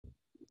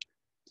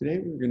Today,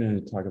 we're going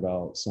to talk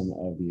about some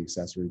of the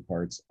accessory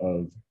parts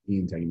of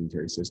the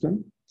integumentary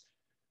system.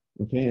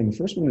 Okay, and the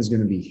first one is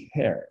going to be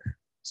hair.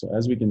 So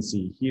as we can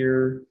see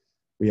here,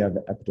 we have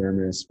the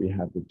epidermis, we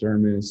have the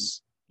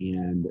dermis,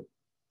 and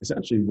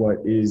essentially what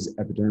is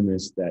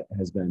epidermis that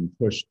has been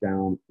pushed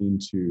down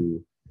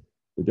into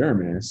the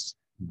dermis,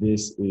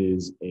 this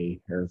is a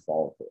hair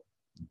follicle.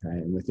 Okay,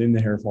 and within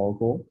the hair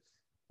follicle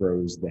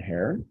grows the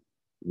hair,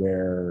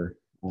 where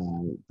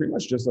pretty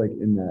much just like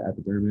in the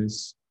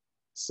epidermis,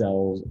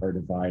 cells are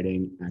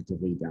dividing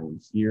actively down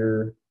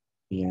here,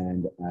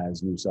 and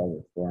as new cells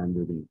are formed,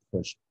 they're being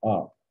pushed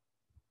up,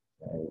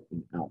 okay,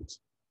 and out.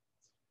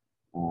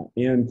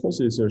 And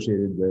closely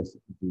associated with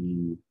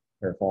the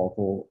hair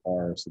follicle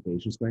are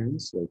sebaceous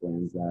glands, so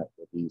glands that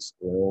release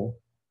oil,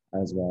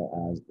 as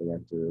well as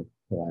erector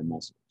pili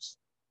muscles.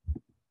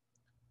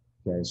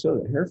 Okay, so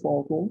the hair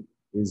follicle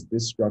is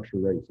this structure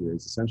right here.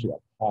 It's essentially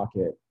a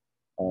pocket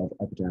of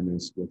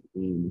epidermis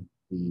within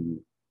the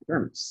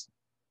dermis.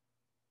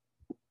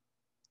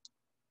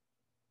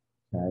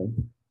 Okay,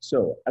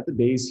 so at the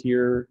base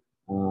here,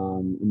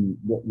 in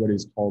what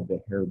is called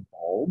the hair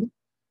bulb,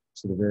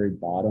 so the very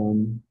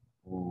bottom,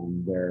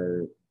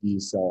 where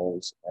these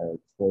cells are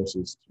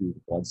closest to the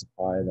blood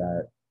supply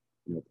that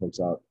pokes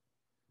up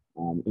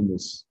in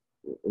this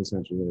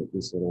essentially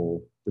this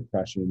little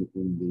depression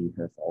in the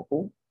hair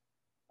follicle,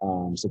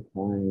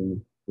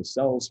 supplying the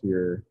cells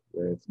here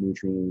with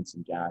nutrients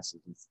and gases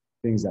and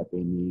things that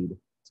they need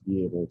to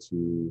be able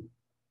to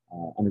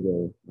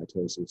undergo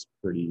mitosis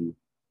pretty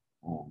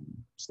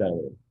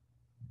steadily.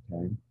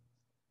 Okay,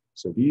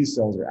 so these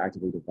cells are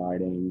actively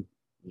dividing,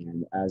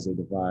 and as they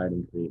divide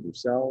and create new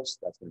cells,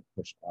 that's going to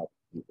push up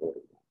the older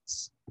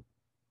ones.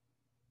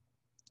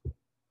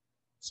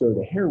 So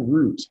the hair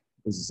root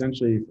is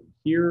essentially from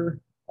here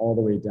all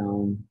the way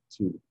down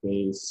to the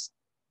base.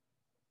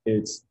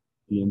 It's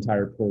the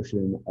entire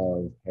portion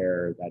of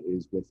hair that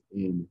is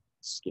within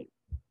skin.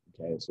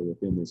 Okay, so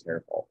within this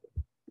hair follicle.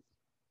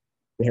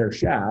 The hair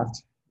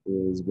shaft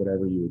is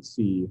whatever you would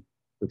see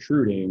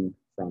protruding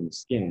from the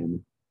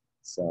skin.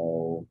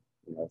 So,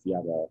 if you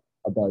have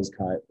a buzz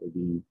cut, it would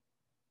be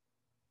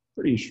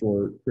pretty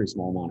short, pretty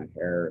small amount of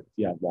hair. If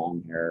you have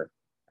long hair,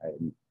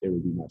 it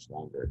would be much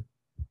longer.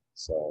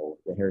 So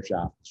the hair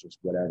shaft is just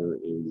whatever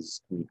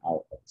is coming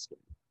out of the skin.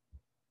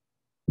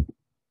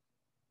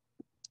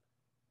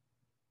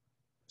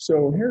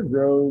 So hair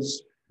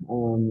grows,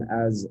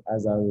 as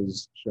I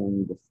was showing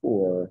you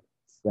before,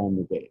 from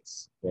the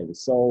base. Okay, the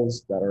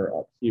cells that are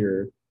up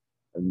here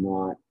are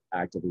not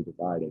actively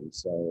dividing.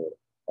 So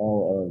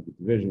all of the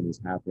division is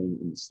happening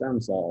in the stem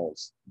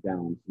cells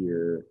down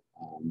here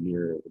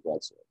near the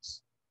blood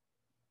source.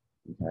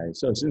 Okay,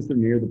 so since they're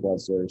near the blood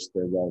source,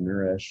 they're well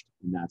nourished,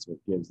 and that's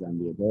what gives them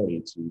the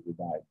ability to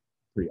divide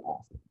pretty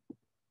often.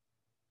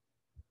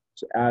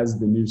 So as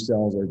the new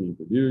cells are being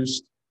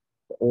produced,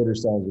 the older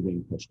cells are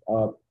being pushed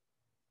up.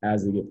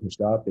 As they get pushed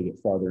up, they get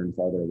farther and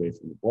farther away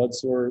from the blood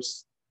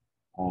source.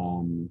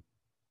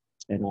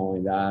 And not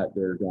only that,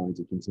 they're going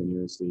to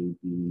continuously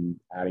be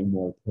adding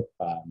more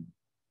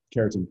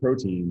keratin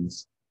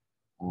proteins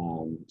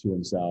to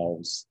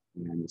themselves.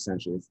 And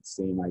essentially, it's the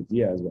same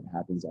idea as what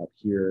happens up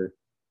here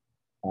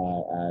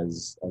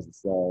as the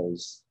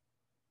cells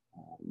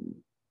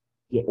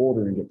get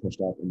older and get pushed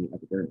up in the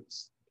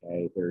epidermis.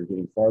 Okay, they're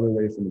getting farther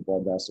away from the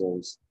blood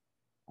vessels.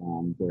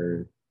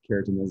 They're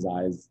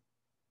keratinizing,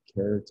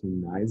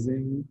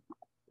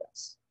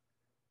 yes,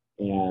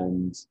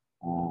 and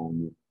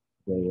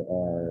they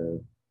are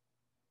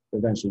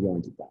eventually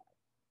going to die.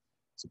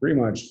 So pretty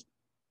much,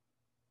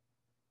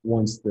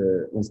 once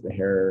the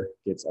hair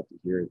gets up to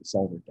here, the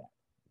cells are dead.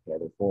 Okay,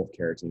 they're full of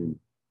keratin.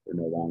 They're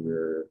no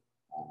longer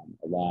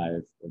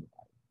alive in the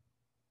body.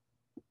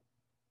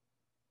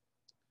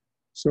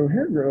 So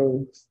hair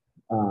growth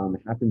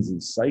happens in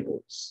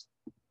cycles.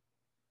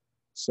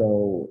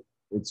 So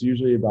it's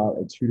usually about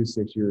a 2 to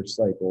 6 year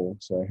cycle.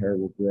 So a hair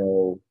will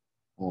grow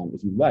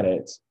if you let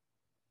it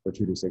for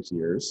 2 to 6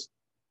 years.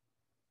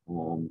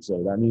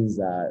 So that means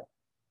that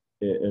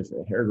if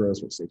a hair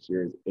grows for 6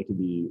 years, it could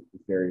be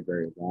very,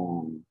 very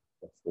long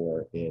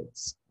before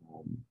its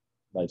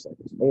life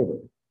cycle is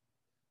over.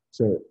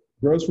 So it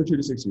grows for 2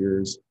 to 6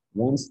 years.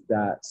 Once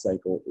that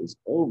cycle is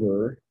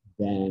over,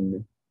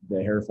 then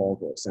the hair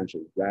follicle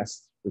essentially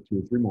rests for 2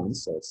 or 3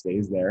 months, so it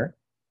stays there.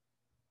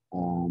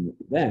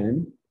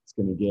 Then it's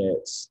going to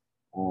get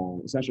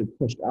essentially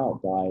pushed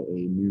out by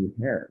a new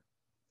hair.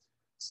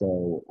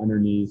 So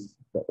underneath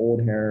the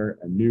old hair,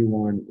 a new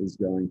one is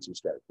going to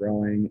start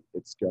growing.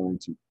 It's going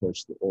to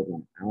push the old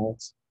one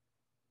out.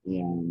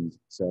 And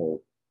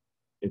so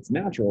it's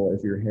natural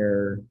if your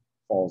hair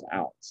falls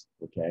out,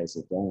 okay?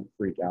 So don't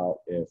freak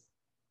out if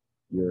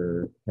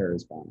your hair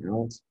is falling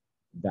out.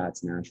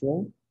 That's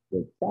natural.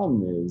 The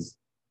problem is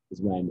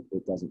when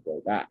it doesn't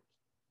grow back,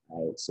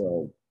 right?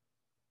 So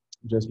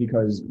just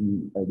because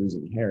you are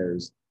losing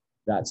hairs,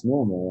 that's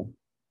normal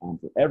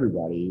for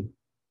everybody,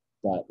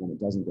 but when it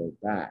doesn't grow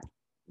back,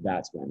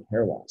 that's when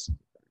hair loss is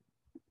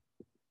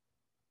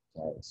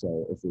occurring. Okay,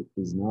 so if it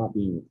is not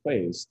being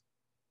replaced,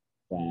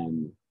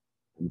 then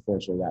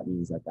Unfortunately, that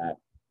means that that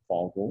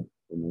follicle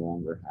will no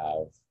longer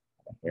have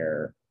a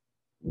hair,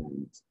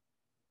 and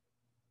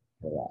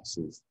hair loss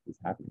is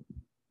happening.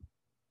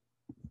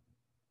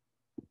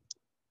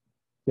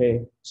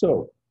 Okay,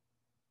 so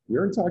we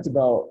already talked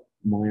about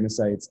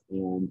melanocytes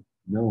and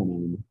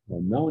melanin.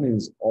 Well, melanin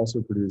is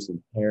also produced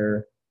in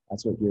hair.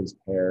 That's what gives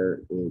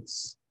hair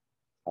its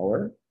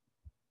color.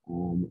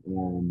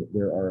 And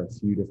there are a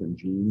few different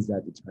genes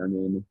that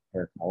determine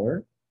hair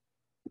color.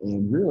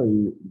 And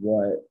really,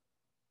 what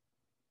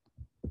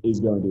is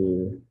going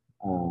to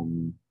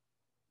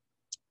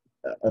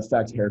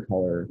affect hair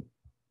color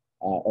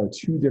are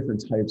two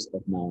different types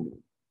of melanin.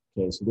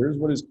 Okay, so there's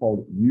what is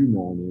called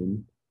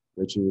eumelanin,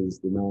 which is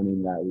the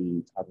melanin that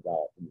we talk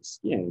about in the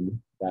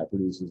skin that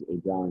produces a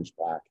brownish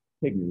black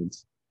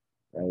pigment.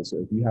 Right? So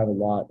if you have a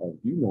lot of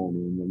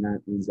eumelanin, then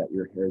that means that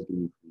your hair is going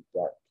to be pretty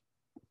dark.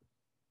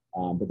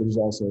 But there's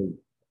also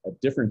a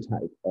different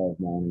type of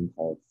melanin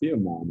called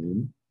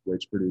pheomelanin,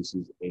 which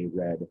produces a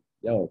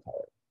red-yellow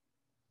color.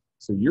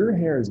 So your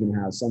hair is going to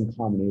have some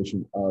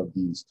combination of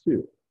these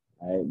two,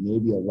 right?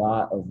 Maybe a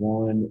lot of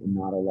one and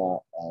not a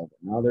lot of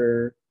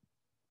another.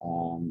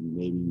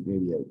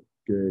 Maybe a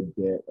good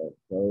bit of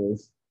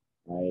both,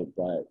 right?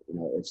 But you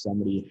know, if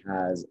somebody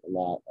has a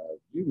lot of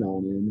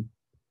eumelanin,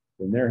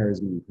 then their hair is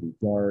going to be pretty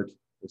dark.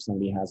 If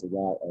somebody has a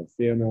lot of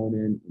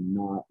pheomelanin and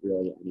not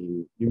really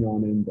any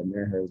eumelanin, then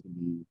their hair is going to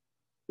be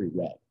pretty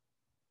red.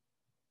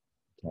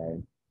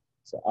 Okay,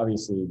 so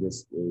obviously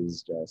this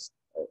is just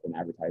an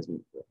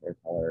advertisement for hair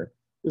color.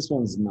 This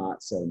one's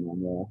not so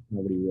normal.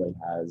 Nobody really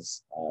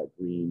has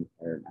green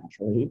hair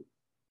naturally,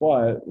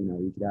 but you know,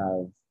 you could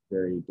have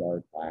very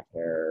dark black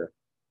hair,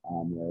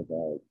 more of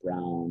a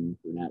brown,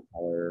 brunette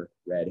color,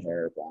 red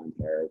hair, blonde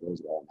hair.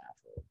 Those are all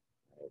natural,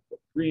 right? But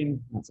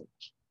green, not so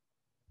much.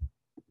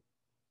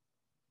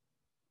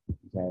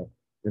 Okay,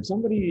 if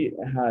somebody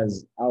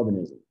has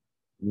albinism,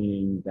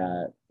 meaning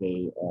that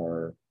they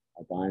are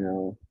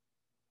albino,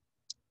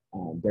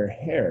 their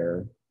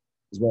hair,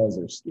 as well as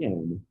their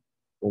skin,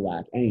 will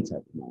lack any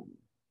type of melanin.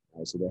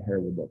 Right? So their hair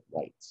would look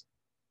white.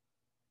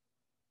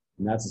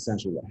 And that's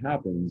essentially what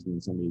happens when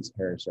somebody's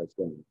hair starts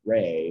going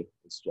gray.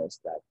 It's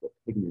just that the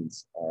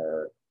pigments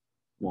are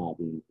not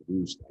being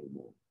produced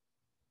anymore.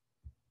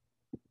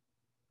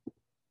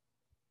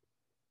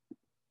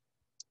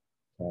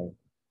 Okay.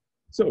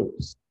 So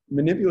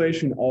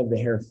manipulation of the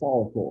hair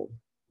follicle,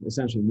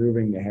 essentially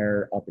moving the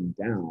hair up and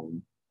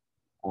down,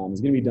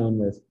 is going to be done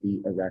with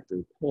the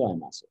erector pili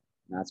muscle.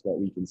 And that's what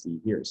we can see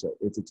here. So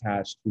it's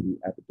attached to the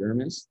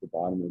epidermis, the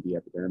bottom of the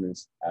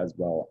epidermis, as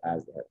well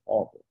as the hair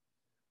follicle.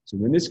 So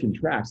when this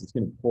contracts, it's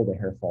going to pull the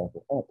hair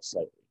follicle up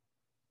slightly.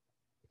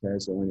 Okay,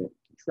 so when it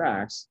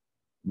contracts,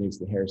 it makes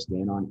the hair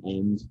stand on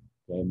end.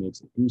 Okay, it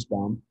makes a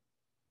goosebump,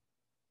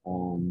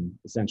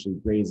 essentially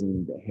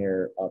raising the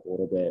hair up a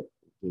little bit,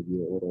 give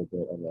you a little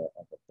bit of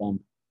a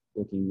bump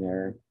looking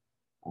there.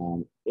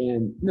 And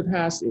in the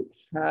past, it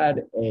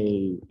had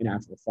an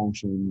actual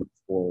function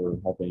for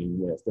helping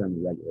with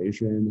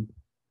thermoregulation,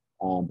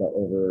 but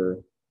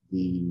over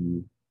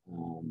the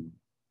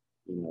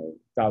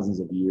thousands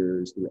of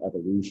years through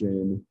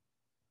evolution,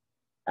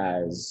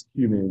 as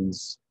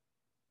humans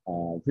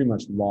pretty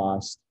much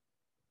lost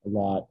a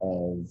lot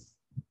of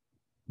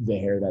the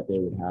hair that they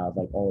would have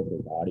like all over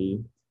their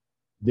body,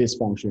 this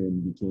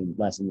function became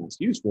less and less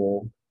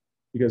useful,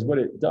 because what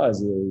it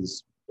does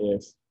is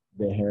if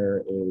the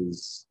hair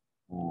is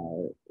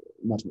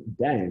much more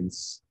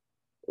dense,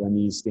 when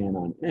these stand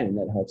on end,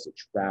 that helps to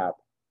trap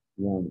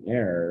warm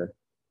air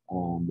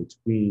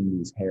between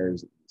these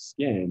hairs and the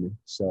skin,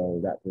 so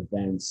that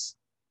prevents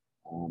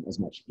as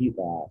much heat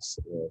loss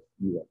if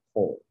you are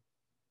cold.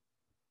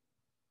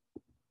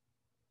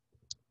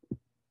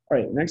 All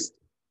right, next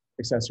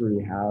accessory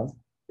we have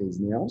is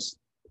nails.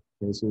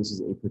 Okay, so this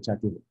is a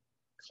protective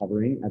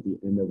covering at the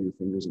end of your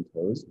fingers and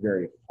toes,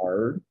 very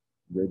hard,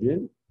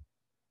 rigid.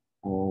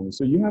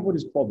 So you have what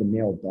is called the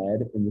nail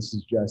bed, and this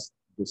is just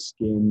the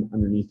skin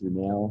underneath your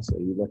nail. So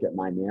you look at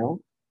my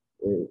nail,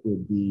 it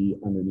would be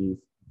underneath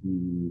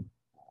the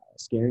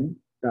skin.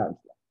 It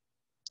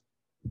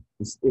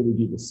would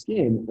be the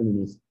skin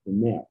underneath the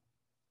nail,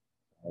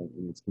 right?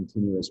 And it's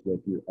continuous with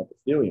your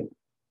epithelium.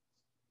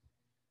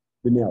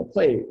 The nail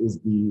plate is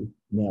the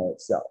nail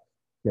itself.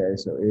 Okay,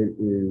 so it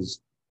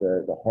is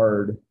the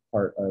hard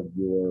part of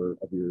the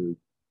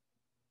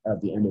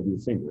end of your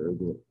finger,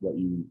 what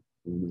you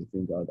may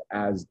think of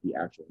as the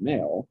actual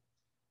nail.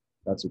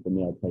 That's what the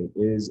nail plate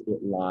is.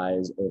 It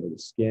lies over the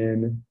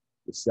skin.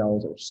 The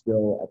cells are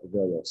still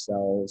epithelial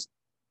cells,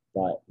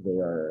 but they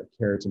are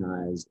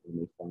keratinized and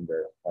they form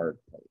very hard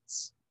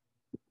plates.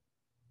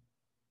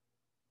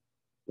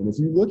 And if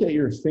you look at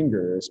your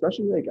finger,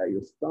 especially like at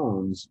your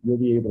thumbs, you'll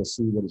be able to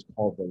see what is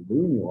called the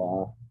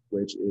lunula,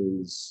 which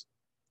is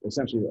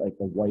essentially like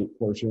the white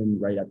portion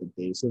right at the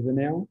base of the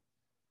nail.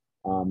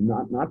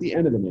 Not the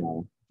end of the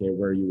nail, okay,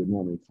 where you would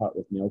normally cut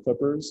with nail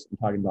clippers. I'm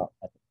talking about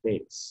at the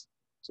base.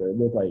 So it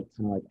looked like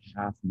kind of like a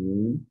half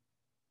moon.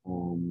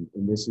 And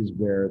this is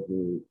where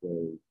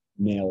the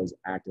nail is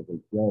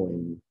actively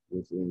growing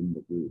within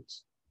the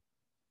roots.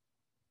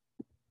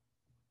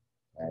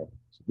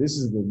 this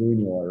is the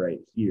lunula right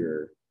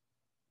here,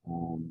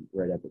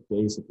 right at the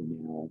base of the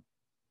nail.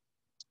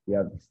 We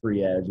have the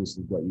free edge. This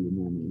is what you would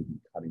normally be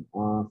cutting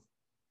off.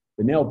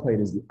 The nail plate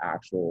is the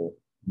actual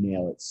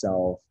nail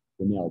itself.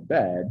 The nail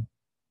bed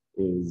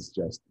is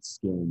just the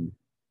skin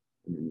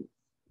underneath.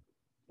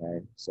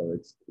 Okay, so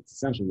it's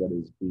essentially what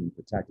is being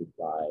protected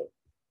by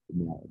the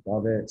nail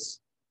above it.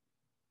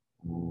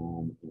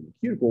 And the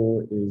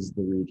cuticle is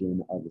the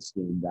region of the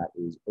skin that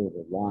is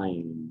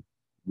overlying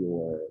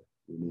your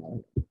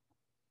nail.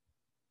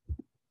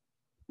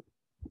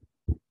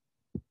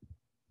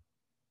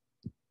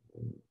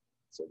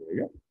 So there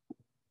you go.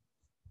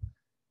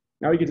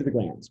 Now we get to the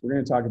glands. We're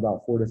going to talk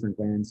about 4 different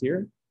glands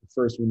here. The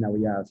first one that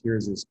we have here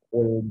is this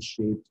coiled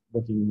shaped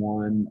looking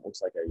one.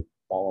 Looks like a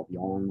ball of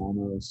yarn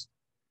almost.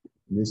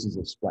 And this is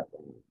a sweat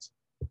gland.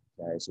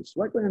 Okay, so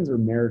sweat glands are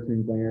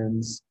American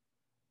glands.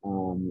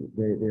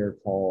 They're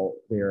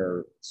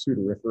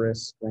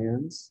sudoriferous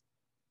glands.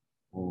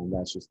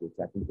 That's just the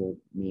technical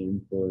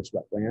name for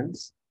sweat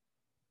glands.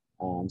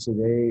 So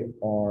they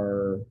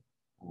are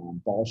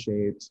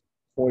ball-shaped,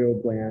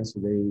 coiled glands. So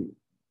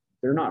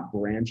they're not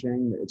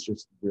branching. It's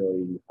just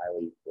really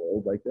highly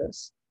coiled like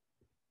this.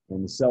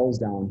 And the cells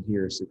down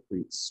here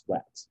secrete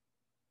sweat.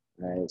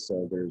 Right?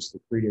 So there's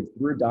secreted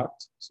through a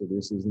duct. So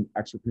this is an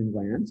exocrine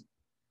gland.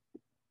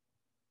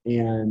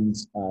 And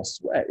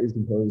sweat is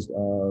composed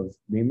of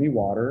mainly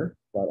water,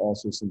 but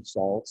also some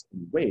salts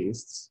and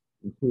wastes,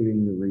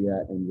 including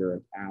urea and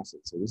uric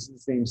acid. So this is the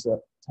same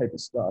type of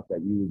stuff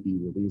that you would be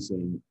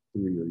releasing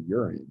through your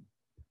urine,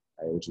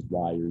 right? Which is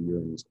why your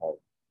urine is called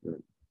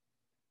urine.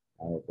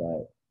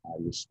 But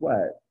your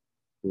sweat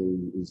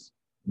is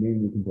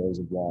mainly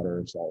composed of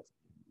water, salt,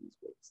 and these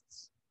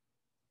wastes.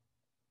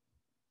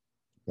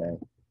 Okay,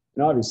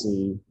 and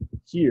obviously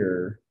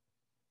here,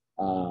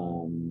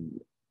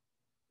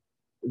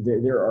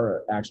 there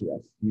are actually a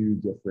few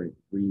different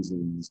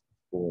reasons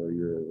for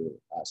your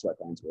sweat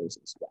glands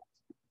releasing sweat.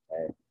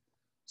 Okay,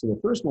 so the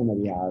first one that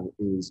we have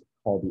is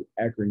called the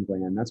eccrine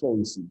gland. That's what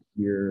we see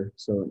here.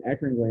 So an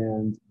eccrine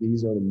gland,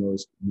 these are the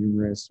most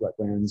numerous sweat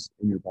glands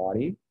in your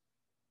body.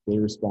 They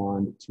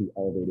respond to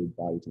elevated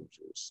body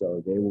temperatures.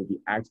 So they will be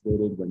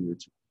activated when you're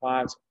too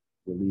hot,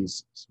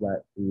 release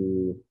sweat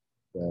through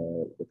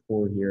the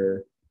pore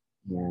here,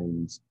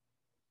 and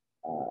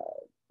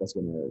that's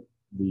going to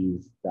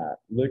leave that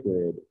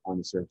liquid on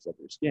the surface of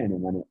your skin.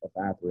 And when it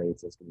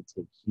evaporates, it's going to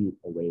take heat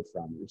away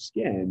from your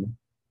skin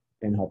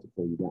and help to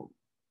cool you down.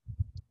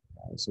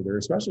 So they're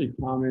especially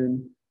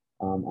common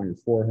on your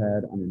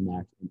forehead, on your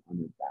neck, and on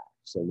your back.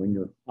 So when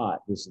you're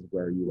hot, this is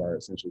where you are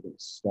essentially going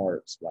to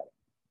start sweating.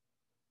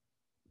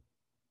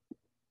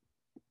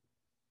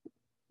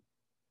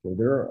 So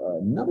there are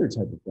another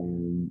type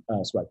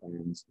of sweat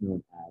glands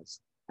known as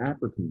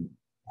apocrine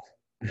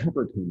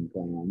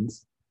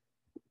glands.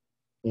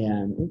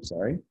 And, oops,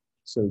 sorry.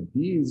 So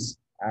these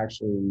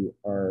actually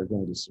are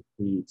going to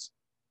secrete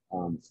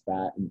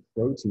fat and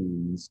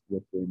proteins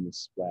within the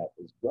sweat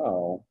as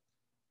well.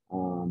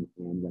 And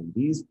when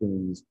these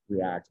things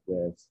react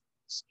with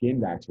skin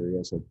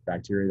bacteria, so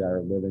bacteria that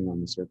are living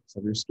on the surface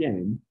of your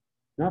skin,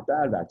 not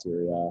bad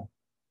bacteria,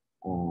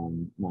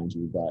 mind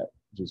you, but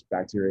just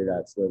bacteria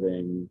that's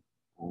living,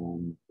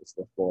 it's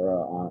the flora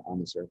on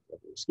the surface of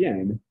your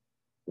skin.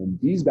 When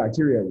these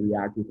bacteria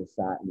react with the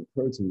fat and the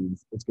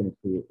proteins, it's going to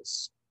create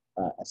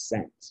a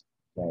scent.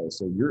 Okay,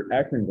 so your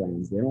eccrine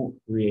glands, they don't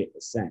create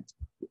a scent.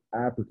 The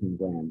apocrine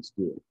glands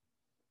do.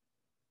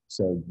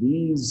 So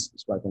these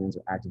sweat glands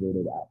are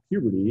activated at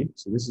puberty.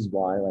 So this is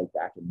why, like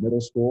back in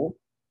middle school,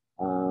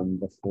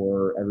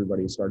 before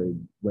everybody started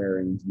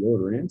wearing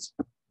deodorant,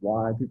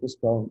 why people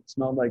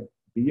smelled like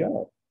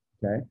BO.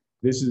 Okay,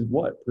 this is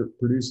what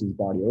produces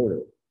body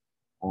odor.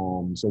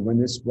 So when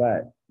this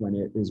sweat, when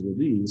it is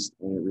released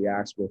and it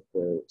reacts with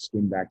the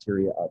skin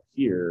bacteria up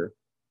here,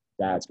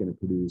 that's going to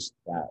produce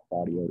that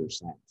body odor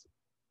scent.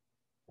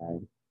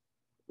 Okay,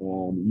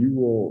 and you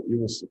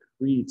will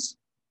secrete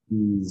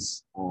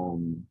these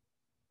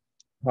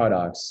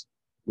products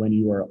when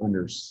you are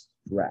under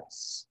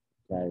stress.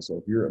 Okay, so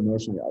if you're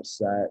emotionally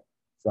upset,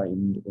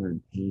 frightened, or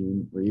in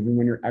pain, or even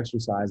when you're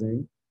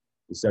exercising,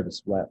 this type of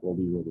sweat will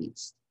be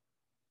released.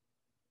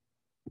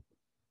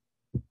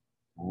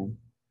 Okay.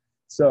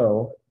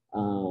 So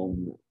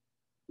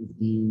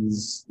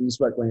these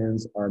sweat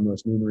glands are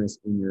most numerous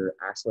in your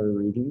axillary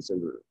region, so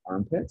your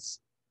armpits,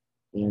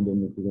 and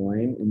in the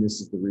groin. And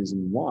this is the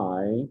reason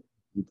why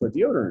you put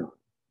deodorant on,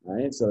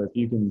 right? So if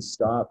you can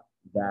stop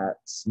that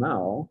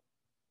smell,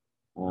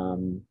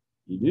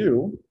 you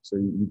do. So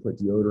you put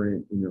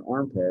deodorant in your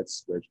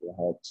armpits, which will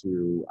help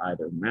to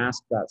either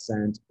mask that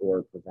scent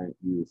or prevent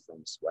you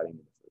from sweating in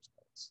the first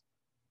place.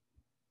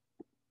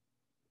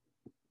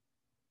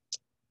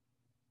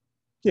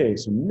 Okay,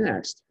 so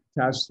next,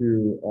 attached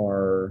to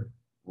our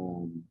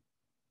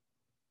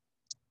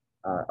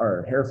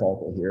hair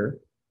follicle here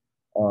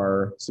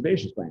are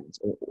sebaceous glands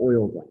or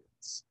oil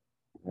glands.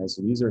 Okay,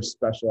 so these are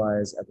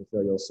specialized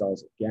epithelial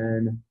cells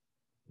again.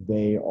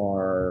 They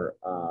are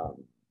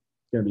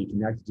going to be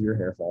connected to your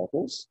hair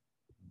follicles.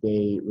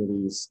 They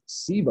release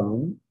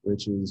sebum,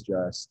 which is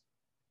just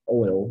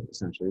oil,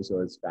 essentially.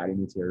 So it's fatty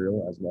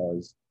material as well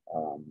as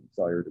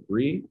cellular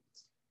debris.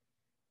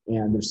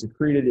 And they're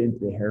secreted into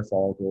the hair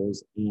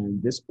follicles.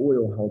 And this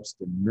oil helps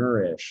to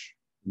nourish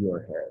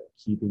your hair,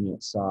 keeping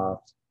it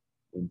soft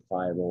and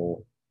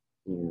pliable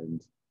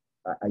and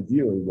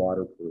ideally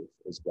waterproof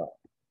as well.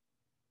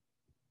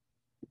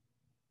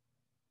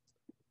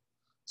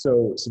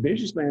 So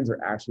sebaceous glands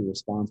are actually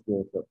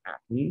responsible for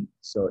acne.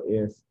 So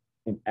if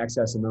an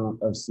excess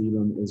amount of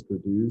sebum is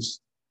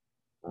produced,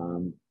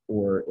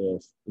 or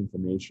if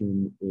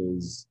inflammation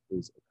is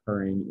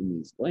occurring in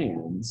these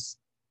glands,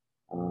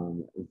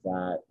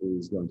 that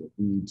is going to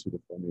lead to the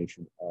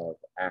formation of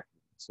acne.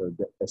 So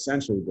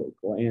essentially the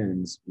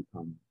glands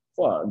become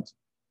plugged,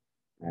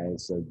 right?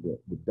 So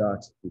the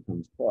duct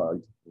becomes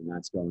plugged, and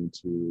that's going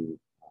to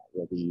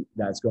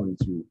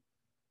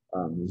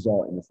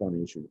result in the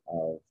formation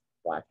of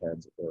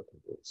blackheads or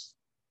pimples.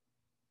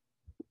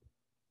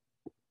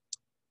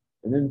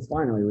 And then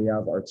finally, we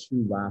have our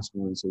two last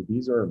ones. So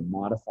these are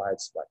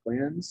modified sweat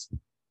glands.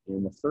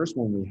 And the first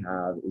one we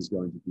have is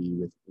going to be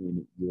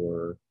within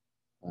your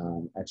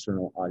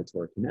external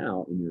auditory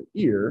canal in your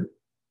ear.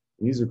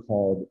 And these are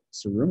called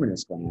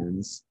ceruminous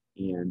glands,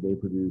 and they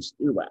produce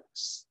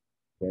earwax.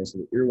 Okay, so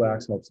the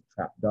earwax helps to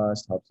trap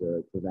dust, helps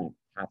to prevent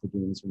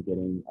pathogens from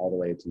getting all the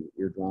way to your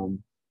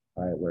eardrum,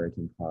 right, where it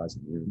can cause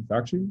an ear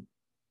infection.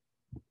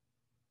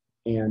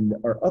 And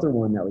our other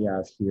one that we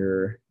have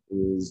here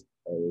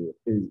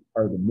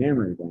are the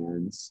mammary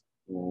glands,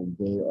 and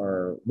they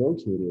are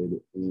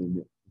located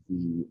in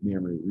the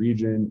mammary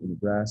region in the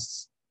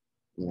breasts,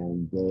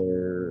 and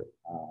they're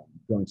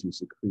going to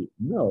secrete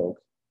milk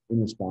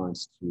in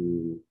response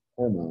to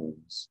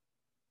hormones,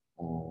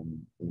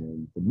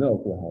 and the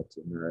milk will help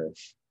to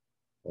nourish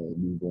a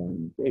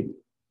newborn baby.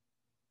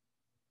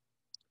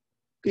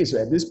 Okay, so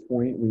at this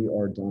point, we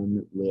are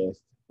done with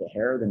the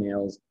hair, the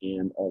nails,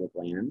 and all the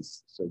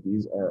glands. So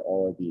these are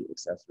all of the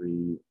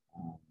accessory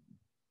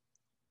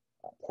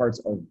parts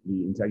of the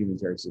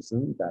integumentary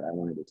system that I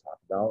wanted to talk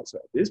about. So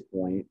at this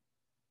point,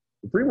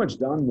 we're pretty much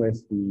done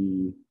with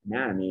the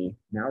anatomy.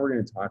 Now we're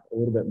going to talk a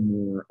little bit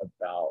more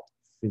about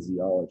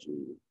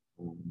physiology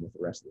with the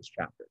rest of this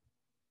chapter.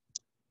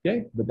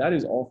 Okay, but that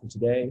is all for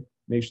today.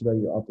 Make sure that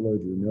you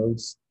upload your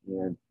notes,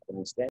 and have a nice day.